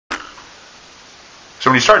So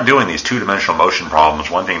when you start doing these two-dimensional motion problems,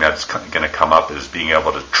 one thing that's going to come up is being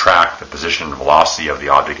able to track the position and velocity of the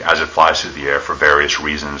object as it flies through the air for various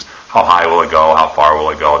reasons. How high will it go? How far will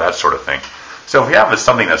it go? That sort of thing. So if we have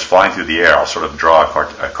something that's flying through the air, I'll sort of draw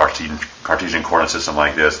a Cartesian coordinate system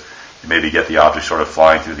like this. You maybe get the object sort of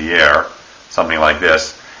flying through the air, something like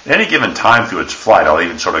this. At any given time through its flight, I'll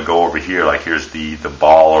even sort of go over here, like here's the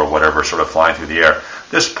ball or whatever sort of flying through the air.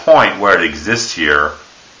 This point where it exists here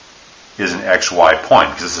is an XY point,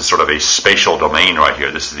 because this is sort of a spatial domain right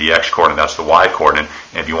here. This is the X coordinate, that's the Y coordinate,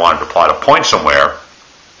 and if you wanted to plot a point somewhere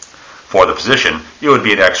for the position, it would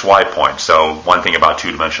be an XY point. So one thing about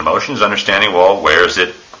two-dimensional motion is understanding, well, where is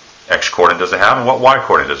it, X coordinate does it have, and what Y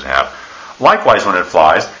coordinate does it have. Likewise, when it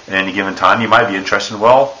flies, at any given time, you might be interested in,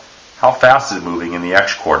 well, how fast is it moving in the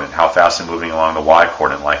X coordinate? How fast is it moving along the Y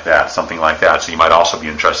coordinate, like that, something like that. So you might also be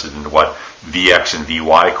interested in what Vx and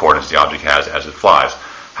Vy coordinates the object has as it flies.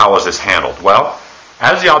 How is this handled? Well,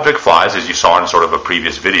 as the object flies, as you saw in sort of a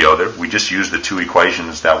previous video, we just use the two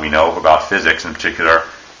equations that we know about physics, in particular,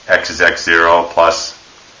 x is x0 plus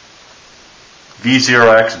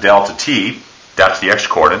v0x delta t. That's the x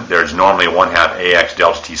coordinate. There's normally a 1/2 ax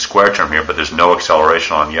delta t squared term here, but there's no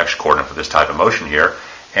acceleration on the x coordinate for this type of motion here.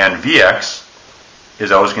 And Vx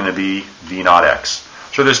is always going to be v naught x.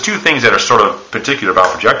 So there's two things that are sort of particular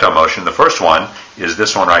about projectile motion. The first one is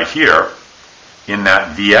this one right here, in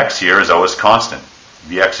that Vx here is always constant.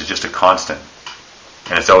 Vx is just a constant.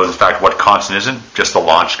 And it's always, in fact, what constant isn't? Just the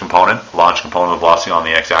launch component. The launch component of the velocity on the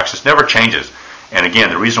x-axis never changes. And again,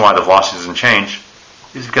 the reason why the velocity doesn't change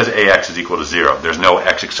is because ax is equal to 0. There's no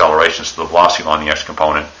x acceleration, so the velocity on the x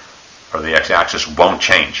component, or the x-axis, won't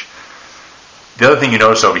change. The other thing you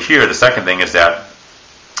notice over here, the second thing, is that,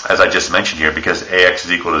 as I just mentioned here, because ax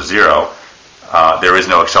is equal to 0, there is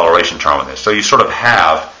no acceleration term in this. So you sort of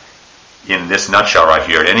have, in this nutshell right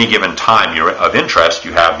here, at any given time of interest,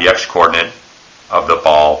 you have the x-coordinate of the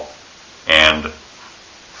ball and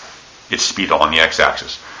its speed on the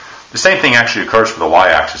x-axis. The same thing actually occurs for the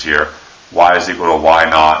y-axis here. Y is equal to y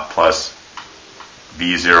naught plus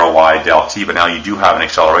v0y delta t, but now you do have an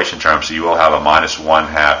acceleration term, so you will have a minus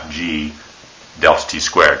 1/2 g delta t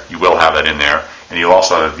squared. You will have that in there. And you'll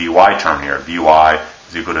also have a vy term here. Vy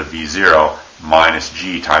is equal to v0 minus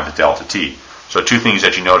g times delta t. So two things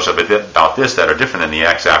that you notice about this that are different than the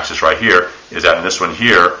x-axis right here is that in this one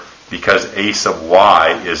here, because a sub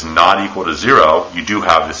y is not equal to 0, you do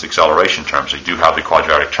have this acceleration term. So you do have the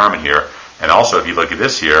quadratic term in here. And also, if you look at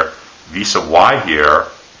this here, v sub y here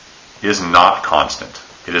is not constant.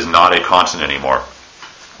 It is not a constant anymore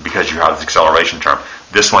because you have this acceleration term.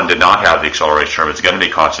 This one did not have the acceleration term. It's going to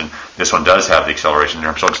be constant. This one does have the acceleration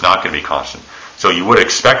term, so it's not going to be constant. So you would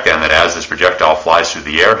expect then that as this projectile flies through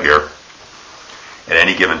the air here, at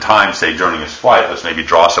any given time, say during its flight, let's maybe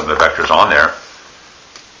draw some of the vectors on there.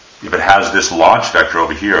 If it has this launch vector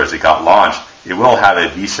over here as it got launched, it will have a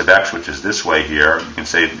v sub x, which is this way here. You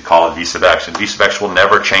can call it v sub x, and v sub x will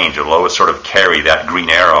never change. It will always sort of carry that green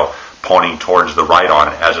arrow pointing towards the right on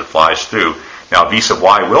it as it flies through. Now v sub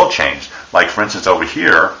y will change. Like for instance over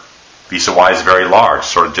here, v sub y is very large,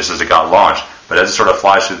 sort of just as it got launched. But as it sort of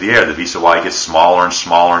flies through the air, the v sub y gets smaller and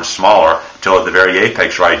smaller and smaller until at the very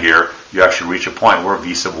apex right here, you actually reach a point where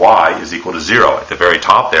v sub y is equal to 0. At the very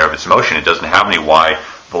top there of its motion, it doesn't have any y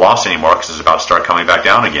velocity anymore because it's about to start coming back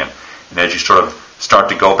down again. And as you sort of start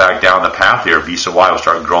to go back down the path here, v sub y will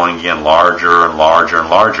start growing again larger and larger and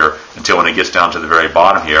larger until when it gets down to the very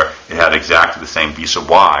bottom here, it had exactly the same v sub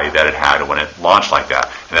y that it had when it launched like that.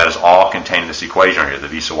 And that is all contained in this equation here. The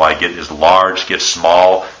v sub y is large, gets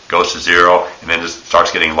small, goes to 0, and then just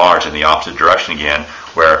starts getting large in the opposite direction again,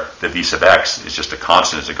 where the v sub x is just a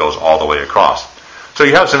constant as it goes all the way across. So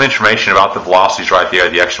you have some information about the velocities right there,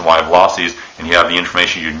 the x and y velocities, and you have the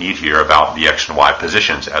information you need here about the x and y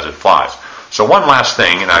positions as it flies. So one last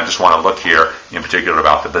thing, and I just want to look here in particular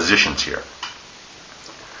about the positions here.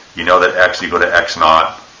 You know that x is equal to x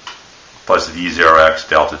naught plus v0x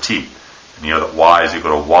delta t. And you know that y is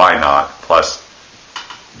equal to y naught plus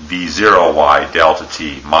v0y delta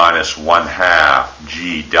t minus 1/2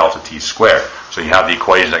 g delta t squared. So you have the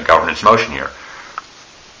equation that govern its motion here.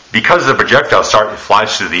 Because the projectile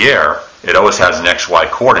flies through the air, it always has an xy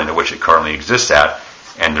coordinate at which it currently exists at,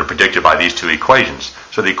 and they're predicted by these two equations.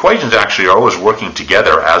 So the equations actually are always working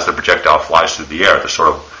together as the projectile flies through the air. They're sort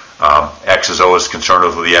of, x is always concerned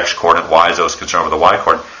with the x coordinate, y is always concerned with the y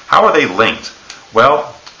coordinate. How are they linked?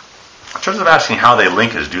 Well, in terms of asking how they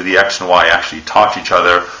link is, do the x and y actually talk to each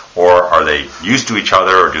other, or are they used to each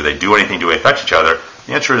other, or do they do anything to affect each other?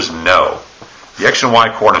 The answer is no. The x and y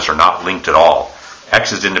coordinates are not linked at all.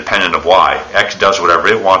 X is independent of y. X does whatever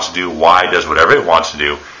it wants to do, y does whatever it wants to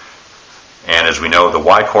do. And as we know, the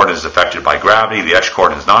y-coordinate is affected by gravity, the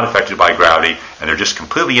x-coordinate is not affected by gravity, and they're just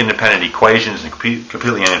completely independent equations and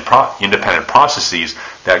completely independent processes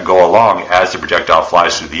that go along as the projectile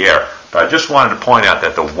flies through the air. But I just wanted to point out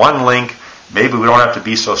that the one link, maybe we don't have to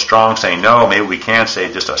be so strong saying no, maybe we can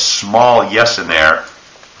say just a small yes in there.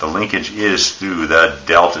 The linkage is through the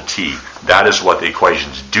delta t. That is what the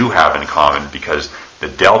equations do have in common, because the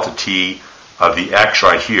delta t of the x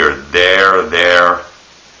right here, there,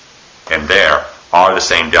 and there, are the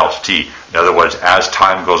same delta t. In other words, as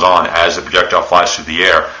time goes on, as the projectile flies through the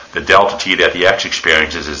air, the delta t that the x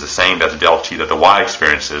experiences is the same as the delta t that the y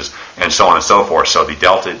experiences, and so on and so forth. So the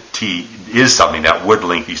delta t is something that would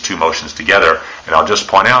link these two motions together. And I'll just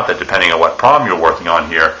point out that depending on what problem you're working on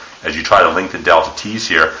here, as you try to link the delta t's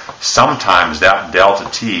here, sometimes that delta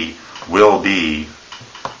t will be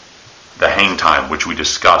the hang time, which we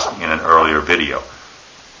discussed in an earlier video.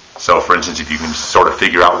 So, for instance, if you can sort of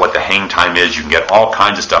figure out what the hang time is, you can get all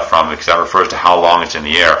kinds of stuff from it, because that refers to how long it's in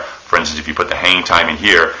the air. For instance, if you put the hang time in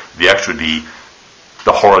here, the x would be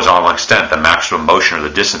the horizontal extent, the maximum motion or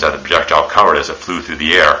the distance that the projectile covered as it flew through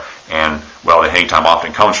the air. And, well, the hang time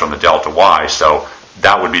often comes from the delta y, so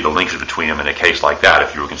that would be the linkage between them in a case like that,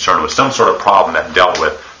 if you were concerned with some sort of problem that dealt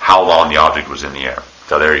with how long the object was in the air.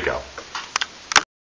 So there you go.